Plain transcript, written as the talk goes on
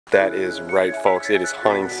That is right, folks. It is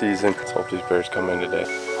hunting season. Let's hope these bears come in today.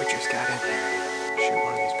 We just got in here. Shoot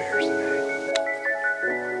one of these bears today.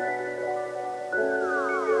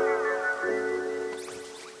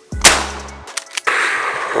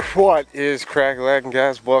 What is crack-a-lackin',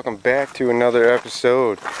 guys? Welcome back to another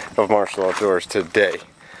episode of Martial Outdoors. Today,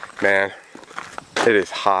 man, it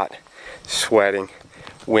is hot, sweating,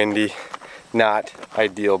 windy, not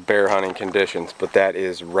ideal bear hunting conditions, but that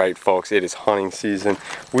is right, folks. It is hunting season.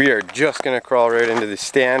 We are just gonna crawl right into the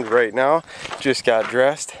stand right now. Just got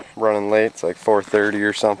dressed, running late. It's like 4:30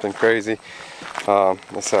 or something crazy.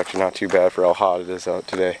 It's actually not too bad for how hot it is out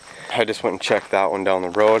today. I just went and checked that one down the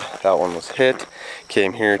road. That one was hit.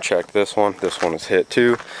 Came here, checked this one. This one was hit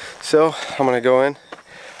too. So I'm gonna go in,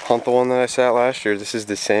 hunt the one that I sat last year. This is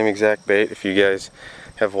the same exact bait. If you guys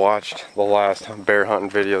have watched the last bear hunting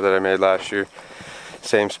video that I made last year,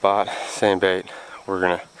 same spot, same bait. We're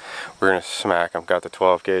gonna smack them. Got the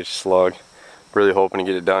 12 gauge slug. Really hoping to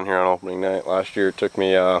get it done here on opening night. Last year it took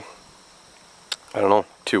me I don't know,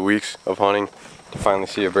 2 weeks of hunting to finally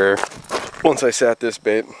see a bear. Once I sat this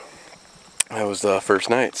bait, that was the first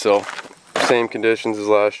night. So same conditions as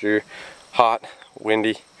last year. Hot,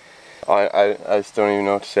 windy. I just don't even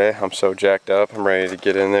know what to say. I'm so jacked up. I'm ready to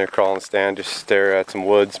get in there, crawl in the stand, just stare at some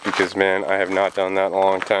woods, because man, I have not done that in a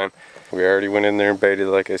long time. We already went in there and baited,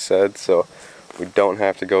 like I said, so we don't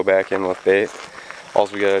have to go back in with bait. All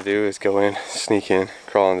we gotta do is go in, sneak in,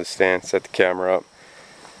 crawl in the stand, set the camera up.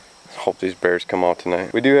 Hope these bears come out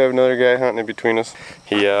tonight. We do have another guy hunting in between us.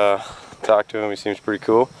 He talked to him, he seems pretty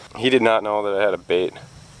cool. He did not know that I had a bait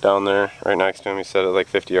down there right next to him. He said it like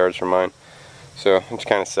 50 yards from mine. So, which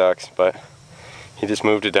kind of sucks, but he just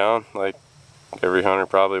moved it down like every hunter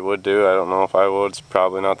probably would do. I don't know if I would. It's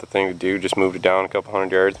probably not the thing to do. Just moved it down a couple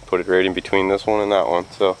hundred yards and put it right in between this one and that one.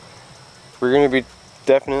 So we're going to be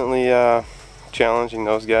definitely challenging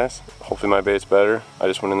those guys. Hopefully my bait's better. I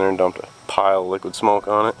just went in there and dumped a pile of liquid smoke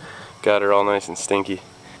on it. Got her all nice and stinky.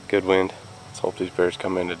 Good wind. Let's hope these bears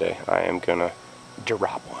come in today. I am going to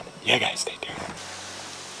drop one. Yeah, guys, stay tuned.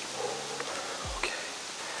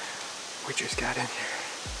 We just got in here.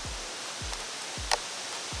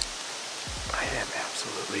 I am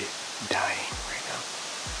absolutely dying right now.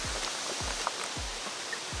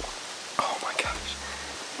 Oh my gosh.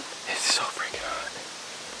 It's so freaking hot.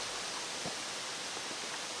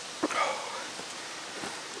 Oh.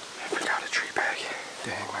 I forgot a tree bag to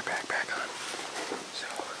hang my backpack on. So,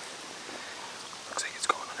 looks like it's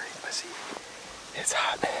going underneath my seat. It's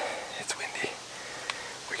hot. It's windy.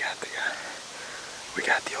 We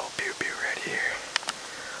got the old pew pew right here.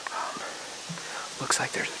 Looks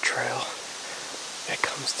like there's a trail that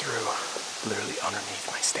comes through literally underneath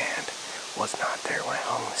my stand. Was not there when I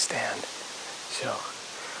hung the stand. So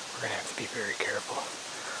we're gonna have to be very careful.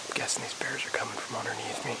 I'm guessing these bears are coming from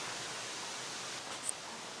underneath me.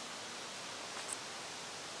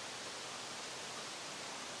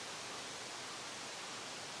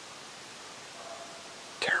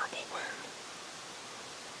 Terrible wind.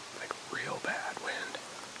 Like real bad wind.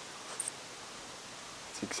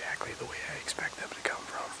 It's exactly the way I expect them to come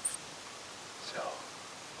from. So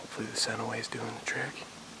hopefully the Sunaway is doing the trick,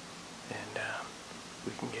 and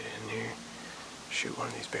we can get in here, shoot one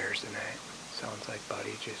of these bears tonight. Sounds like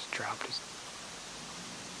Buddy just dropped his.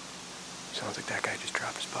 Sounds like that guy just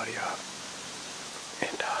dropped his buddy off,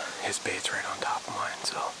 and his bait's right on top of mine.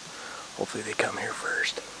 So hopefully they come here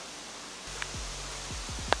first.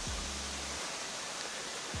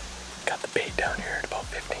 Got the bait down here at about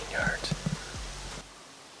 15 yards.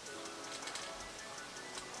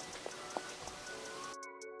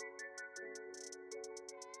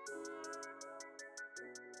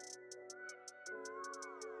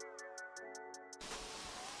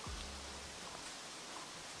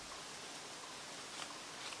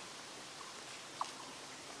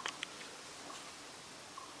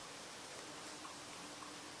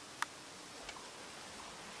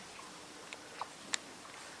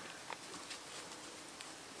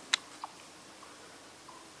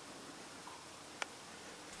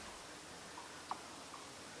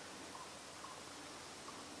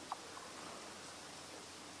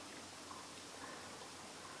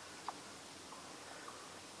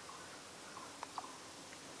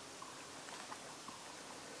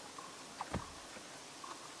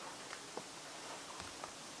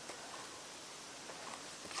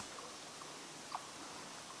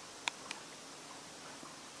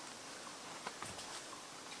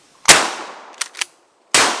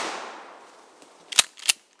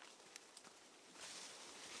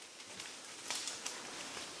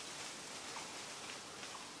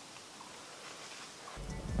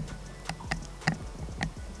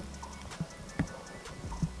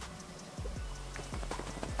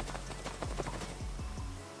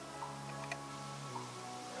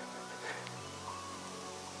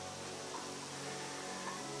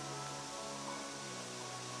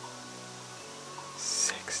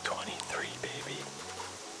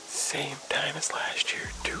 Same time as last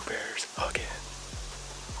year, 2 bears again.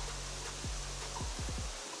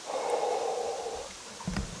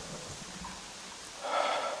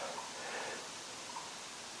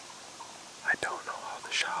 I don't know how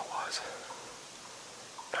the shot was.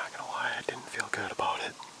 Not gonna lie, I didn't feel good about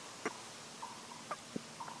it.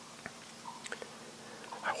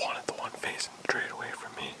 I wanted the one facing straight away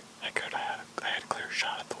from me. I had a clear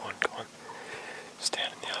shot at the one going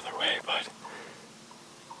standing the other way, but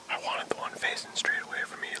I wanted the one facing straight away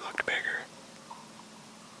from me. It looked bigger.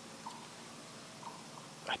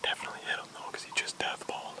 I definitely hit him though, because he just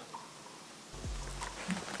deathballed.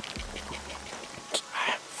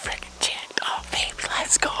 I am freaking jacked up, baby.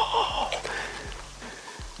 Let's go.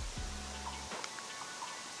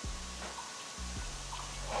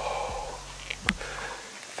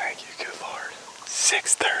 Thank you, good Lord.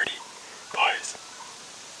 6:30, boys.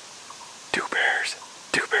 2 bears.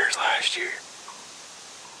 2 bears last year.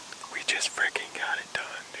 We just freaking got it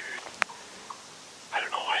done, dude. I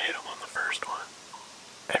don't know why I hit him on the first one.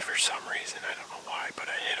 And for some reason, I don't know why, but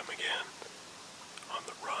I hit him again on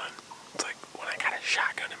the run. It's like when I got a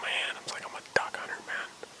shotgun in my hand, I'm like, I'm a duck hunter, man.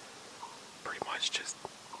 Pretty much just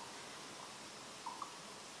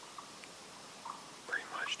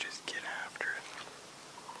get after it.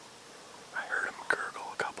 I heard him gurgle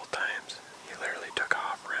a couple times. He literally took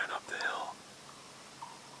off, ran up the hill.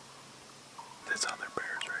 This other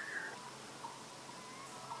bear's right here.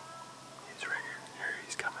 He's right here. Here,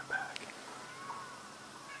 he's coming back.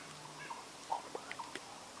 Oh my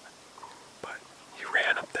God. But he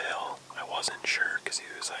ran up the hill. I wasn't sure because he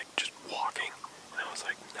was like just walking. And I was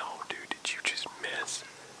like, no, dude, did you just miss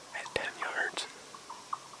at 10 yards?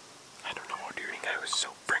 I don't know, dude. I was so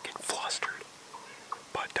freaking flustered.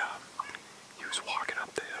 But he was walking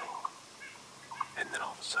up the hill. And then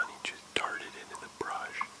all of a sudden he just darted into the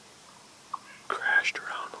brush. Crashed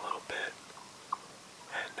around a little bit.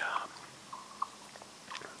 And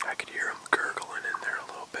I could hear him gurgling in there a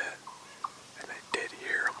little bit. And I did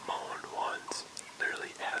hear him moan once.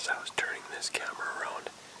 Literally as I was turning this camera around.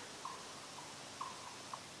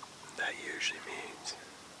 That usually means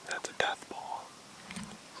that's a death ball.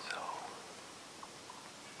 So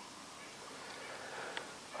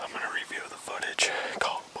I'm gonna review the footage.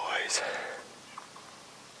 Call the boys.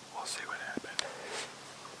 We'll see what happened.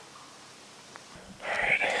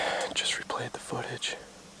 Alright, just replayed the footage.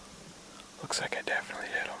 Looks like I definitely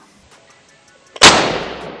hit him.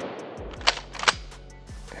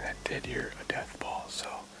 And I did hear a death ball,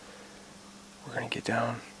 so we're gonna get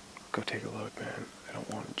down, go take a look, man. I don't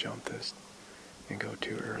want to jump this and go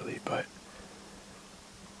too early, but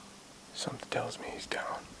something tells me he's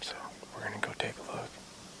down, so we're gonna go take a look,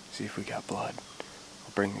 see if we got blood.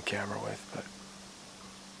 I'll bring the camera with, but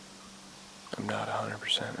I'm not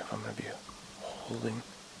 100% if I'm gonna be holding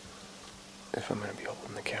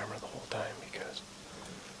the camera the whole time, because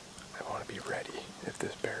I want to be ready. If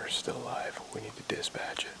this bear is still alive, we need to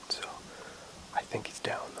dispatch it. So I think he's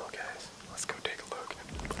down though, guys. Let's go take a look.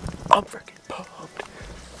 I'm freaking pumped.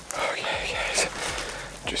 Okay, guys,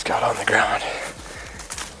 just got on the ground.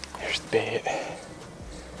 Here's the bait.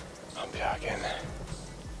 I'm talking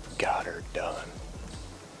got her done.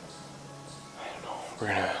 I don't know. We're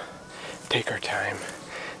gonna take our time.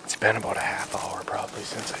 It's been about a half hour probably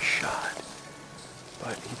since I shot,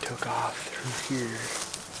 but he took off through here.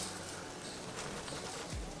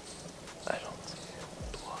 I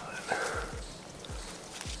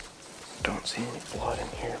don't see any blood in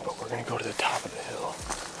here, but we're gonna go to the top of the hill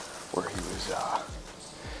where he was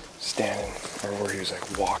standing, or where he was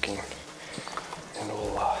like walking, and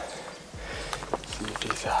we'll see if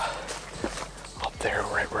he's up there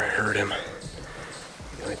right where I heard him.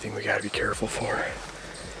 The only thing we gotta be careful for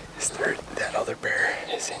is that other bear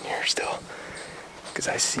is in here still, because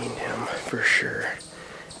I seen him for sure.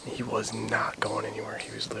 He was not going anywhere.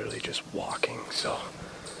 He was literally just walking, so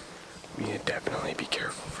we need to definitely be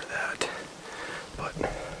careful for that. But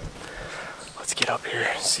let's get up here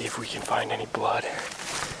and see if we can find any blood,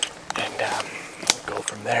 and we'll go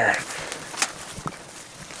from there.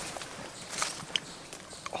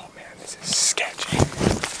 Oh man, this is sketchy.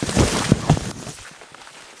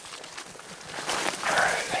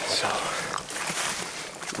 Alright, so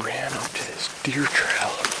ran up to this deer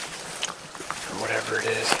trail, or whatever it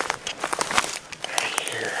is, right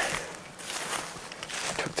here.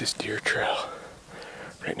 Took this deer trail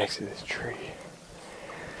right next to this tree,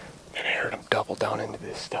 and I heard him double down into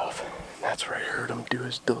this stuff. And that's where I heard him do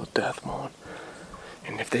his little death moan.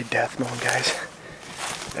 And if they death moan, guys,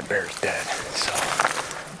 that bear's dead. So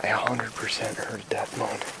I 100% heard a death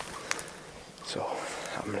moan. So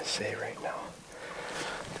I'm gonna say right now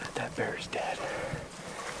that that bear's dead.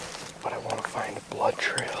 but I want to find a blood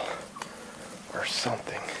trail or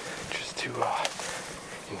something just to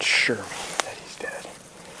ensure me that he's dead.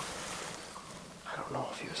 I don't know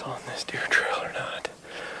if he was on this deer trail or not.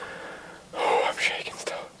 Oh, I'm shaking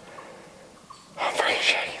still. I'm freaking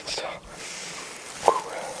shaking still.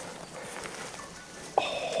 Whew.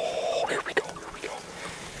 Oh, here we go, here we go.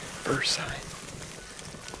 First sign.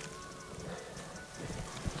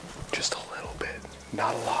 Just a little bit,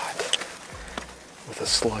 not a lot. With a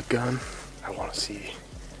slug gun, I want to see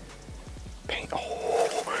paint.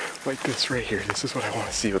 Oh, like this right here. This is what I want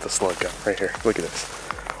to see with a slug gun right here. Look at this.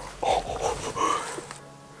 Oh,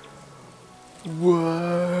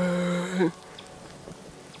 what?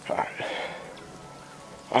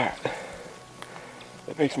 Alright.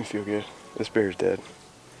 That makes me feel good. This bear's dead.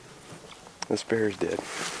 This bear's dead.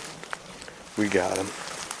 We got him.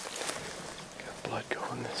 Got blood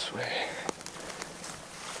going this way.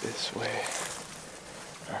 This way.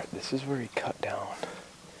 Alright, this is where he cut down.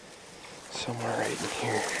 Somewhere right in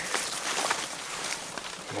here.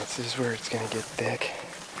 And this is where it's going to get thick.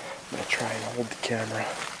 I'm going to try and hold the camera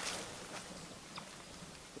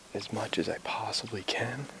as much as I possibly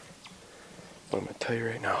can. But I'm going to tell you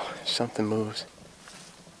right now, if something moves,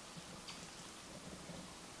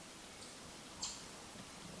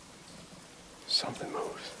 I'm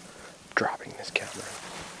dropping this camera.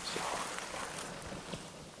 So,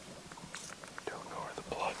 don't know where the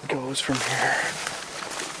blood goes from here,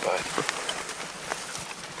 but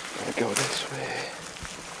I'm going to go this way.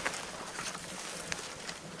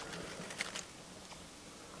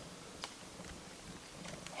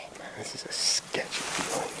 Oh man, this is a sketchy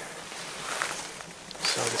feeling.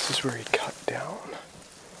 So this is where he cut down.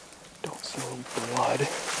 Don't see any blood.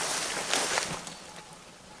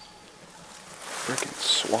 Freaking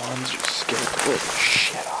swans just scared the living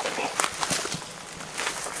shit out of me.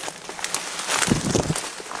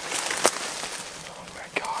 Oh my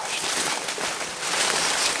gosh, dude.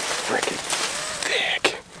 Freaking thick.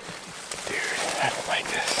 Dude, I don't like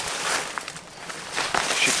this. I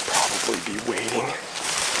should probably be waiting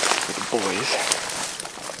for the boys,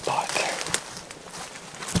 but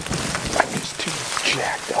I'm just too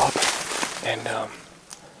jacked up, and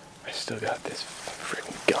I still got this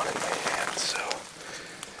freaking gun in my hand, so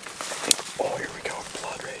oh, here we go,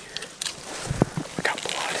 blood right here. I got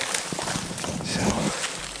blood. So,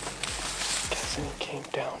 guessing it came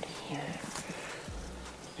down here.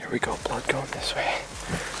 Here we go, blood going this way.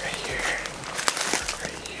 Right here.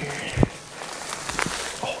 Right here.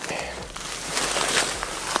 Oh man.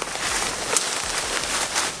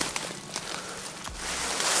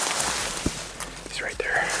 He's right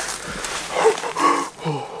there.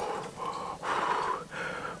 Oh.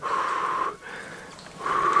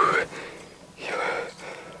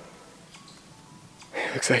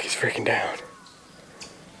 Looks like he's freaking down.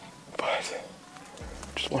 But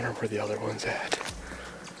just wondering where the other one's at.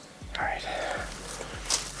 Alright.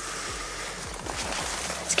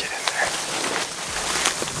 Let's get in there.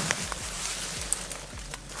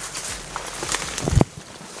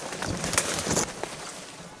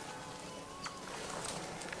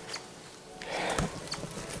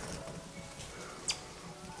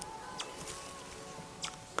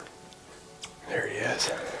 There he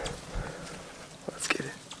is. Let's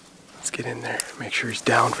get in there, make sure he's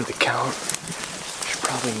down for the count. Should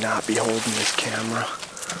probably not be holding this camera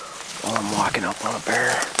while I'm walking up on a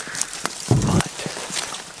bear. But,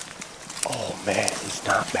 oh man, he's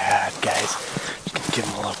not bad, guys. Just gonna give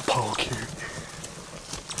him a little poke here.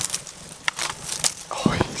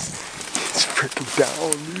 Oh, he's freaking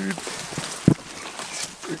down, dude. He's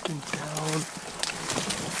freaking down.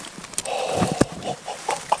 Oh.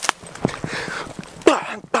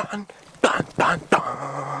 Bang, bang, bang, bang,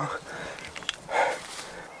 bang.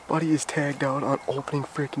 Buddy is tagged out on opening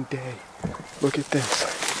freaking day. Look at this.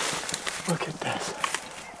 Look at this.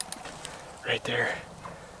 Right there.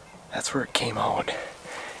 That's where it came out.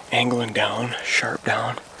 Angling down, sharp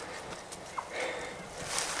down.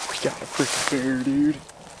 We got a freaking bear, dude.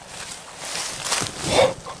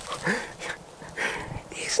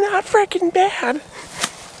 He's not freaking bad.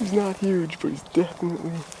 He's not huge, but he's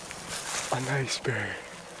definitely a nice bear.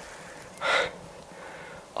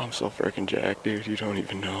 I'm so freaking jacked, dude. You don't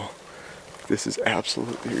even know. This is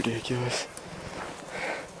absolutely ridiculous.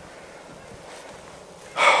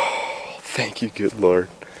 Thank you, good Lord.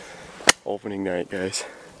 Opening night, guys.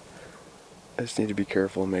 I just need to be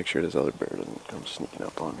careful and make sure this other bear doesn't come sneaking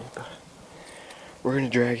up on me. But we're gonna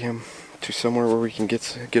drag him to somewhere where we can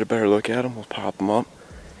get a better look at him. We'll pop him up.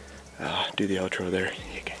 Do the outro there.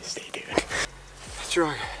 You guys stay tuned.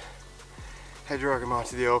 I drug him out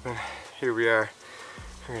to the open. Here we are.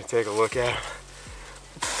 We're gonna take a look at him.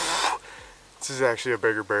 is actually a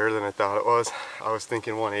bigger bear than I thought it was. I was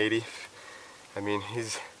thinking 180. I mean,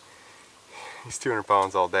 he's 200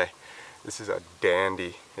 pounds all day. This is a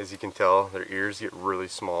dandy. As you can tell, their ears get really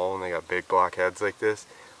small and they got big block heads like this,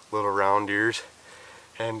 little round ears.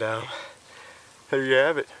 And there you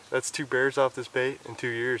have it. That's 2 bears off this bait in 2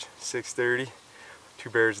 years. 630, 2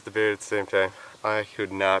 bears at the bait at the same time. I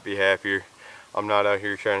could not be happier. I'm not out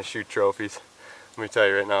here trying to shoot trophies. Let me tell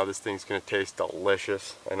you right now, this thing's gonna taste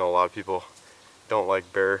delicious. I know a lot of people don't like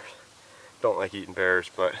eating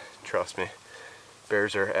bears, but trust me,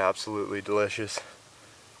 bears are absolutely delicious.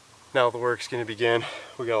 Now the work's gonna begin.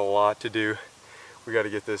 We got a lot to do. We got to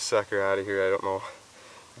get this sucker out of here. I don't know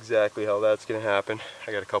exactly how that's gonna happen.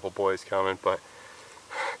 I got a couple boys coming, but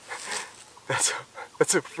that's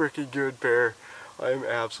a freaking good bear. I am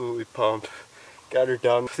absolutely pumped. Got her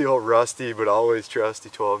done with the old rusty but always trusty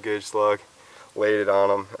 12 gauge slug. Laid it on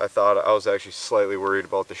him. I was actually slightly worried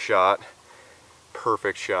about the shot.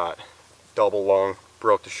 Perfect shot. Double lung.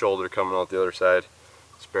 Broke the shoulder coming out the other side.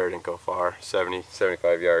 This bear didn't go far. 70,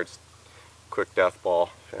 75 yards. Quick death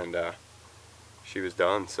ball, and she was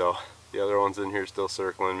done. So the other one's in here still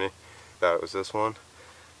circling me. Thought it was this one,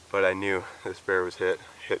 but I knew this bear was hit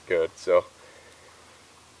good. So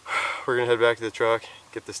we're gonna head back to the truck,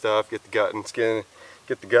 get the stuff, get the gut and skin,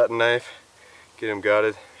 get the gut and knife, get him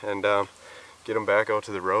gutted, and get him back out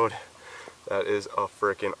to the road. That is a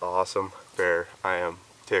freaking awesome bear. I am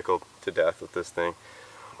tickled to death with this thing.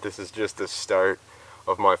 This is just the start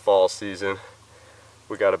of my fall season.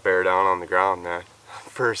 We got a bear down on the ground, man.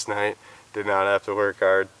 First night, did not have to work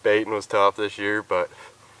hard. Baiting was tough this year, but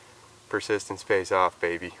persistence pays off,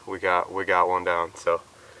 baby. We got one down. So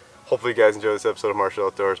hopefully you guys enjoy this episode of Marshall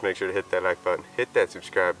Outdoors. Make sure to hit that like button, hit that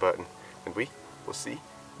subscribe button, and we will see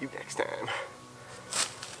you next time.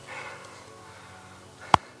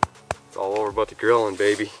 It's all over but the grilling,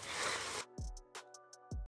 baby.